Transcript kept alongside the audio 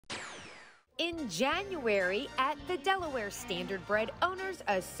In January, at the Delaware Standardbred Owners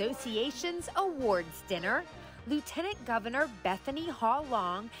Association's awards dinner, Lieutenant Governor Bethany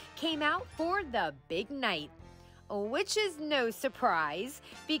Hall-Long came out for the big night, which is no surprise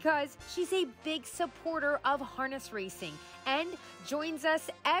because she's a big supporter of harness racing and joins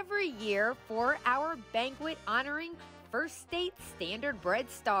us every year for our banquet honoring First State Standardbred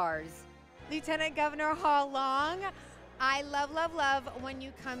stars. Lieutenant Governor Hall-Long, I love, love, love when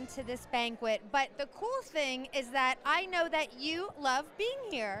you come to this banquet, but the cool thing is that I know that you love being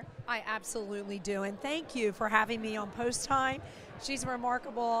here. I absolutely do, and thank you for having me on Post Time. She's a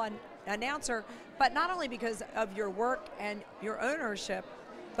remarkable announcer, but not only because of your work and your ownership,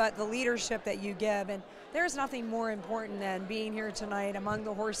 but the leadership that you give. And there's nothing more important than being here tonight among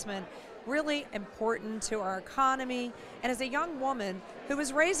the horsemen, really important to our economy. And as a young woman who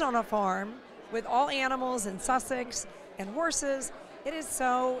was raised on a farm with all animals in Sussex and horses, it is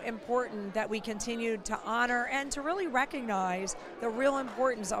so important that we continue to honor and to really recognize the real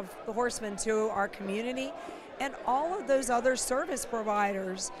importance of the horsemen to our community and all of those other service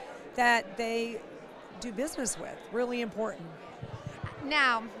providers that they do business with. Really important.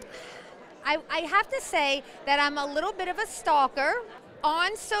 Now, I have to say that I'm a little bit of a stalker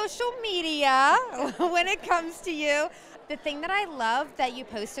on social media when it comes to you. The thing that I love that you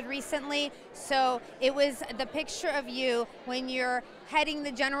posted recently, so it was the picture of you when you're heading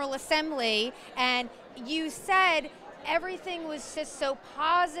the General Assembly, and you said everything was just so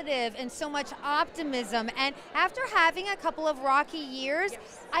positive and so much optimism. And after having a couple of rocky years,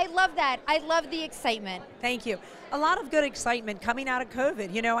 yes. I love that. I love the excitement. Thank you. A lot of good excitement coming out of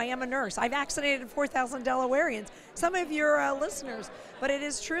COVID. You know, I am a nurse. I've vaccinated 4,000 Delawareans, some of your listeners, but it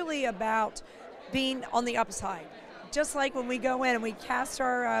is truly about being on the upside. Just like when we go in and we cast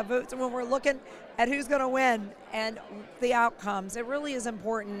our votes and when we're looking at who's going to win and the outcomes, it really is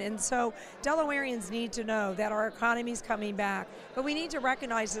important. And so Delawareans need to know that our economy is coming back, but we need to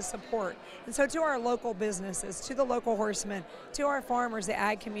recognize the support. And so to our local businesses, to the local horsemen, to our farmers, the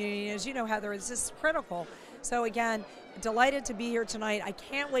ag community, as you know, Heather, this is critical. So again, delighted to be here tonight. I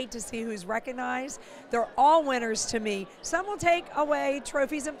can't wait to see who's recognized. They're all winners to me. Some will take away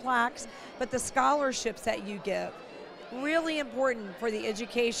trophies and plaques, but the scholarships that you give, really important for the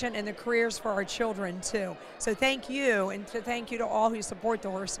education and the careers for our children too. So thank you, and thank you to all who support the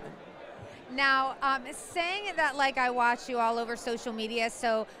horsemen. Now, saying that like I watch you all over social media,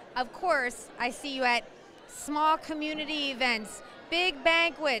 so of course I see you at small community events, big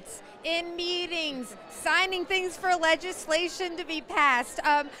banquets, in meetings, signing things for legislation to be passed.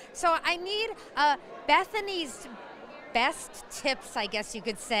 So I need Bethany's best tips, I guess you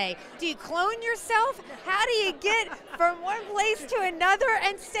could say. Do you clone yourself? How do you get from one place to another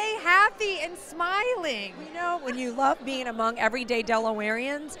and stay happy and smiling? You know, when you love being among everyday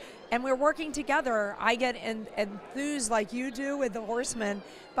Delawareans and we're working together, I get enthused like you do with the horsemen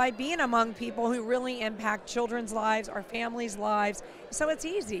by being among people who really impact children's lives, our families' lives. So it's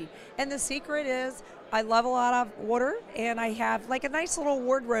easy. And the secret is I love a lot of water, and I have like a nice little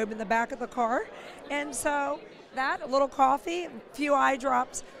wardrobe in the back of the car. And so that, a little coffee, a few eye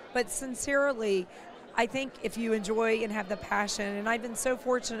drops, but sincerely, I think if you enjoy and have the passion, and I've been so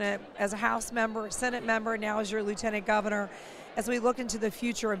fortunate as a House member, Senate member, now as your Lieutenant Governor, as we look into the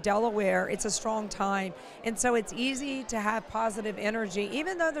future of Delaware, it's a strong time. And so it's easy to have positive energy,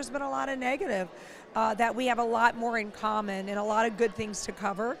 even though there's been a lot of negative, that we have a lot more in common and a lot of good things to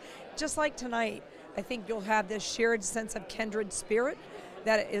cover. Just like tonight, I think you'll have this shared sense of kindred spirit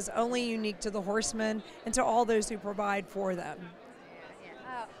that is only unique to the horsemen and to all those who provide for them.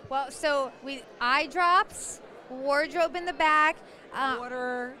 Well, so eye drops, wardrobe in the back,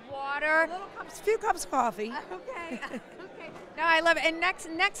 water, a few cups of coffee. Okay. No, I love it. And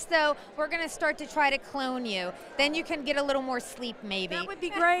next though, we're going to start to try to clone you. Then you can get a little more sleep, maybe. That would be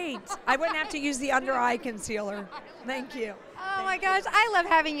great. I wouldn't have to use the under eye concealer. Thank you. Oh my gosh, I love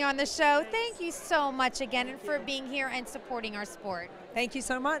having you on the show. Thank you so much again for being here and supporting our sport. Thank you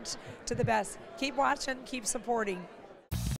so much. To the best. Keep watching, keep supporting.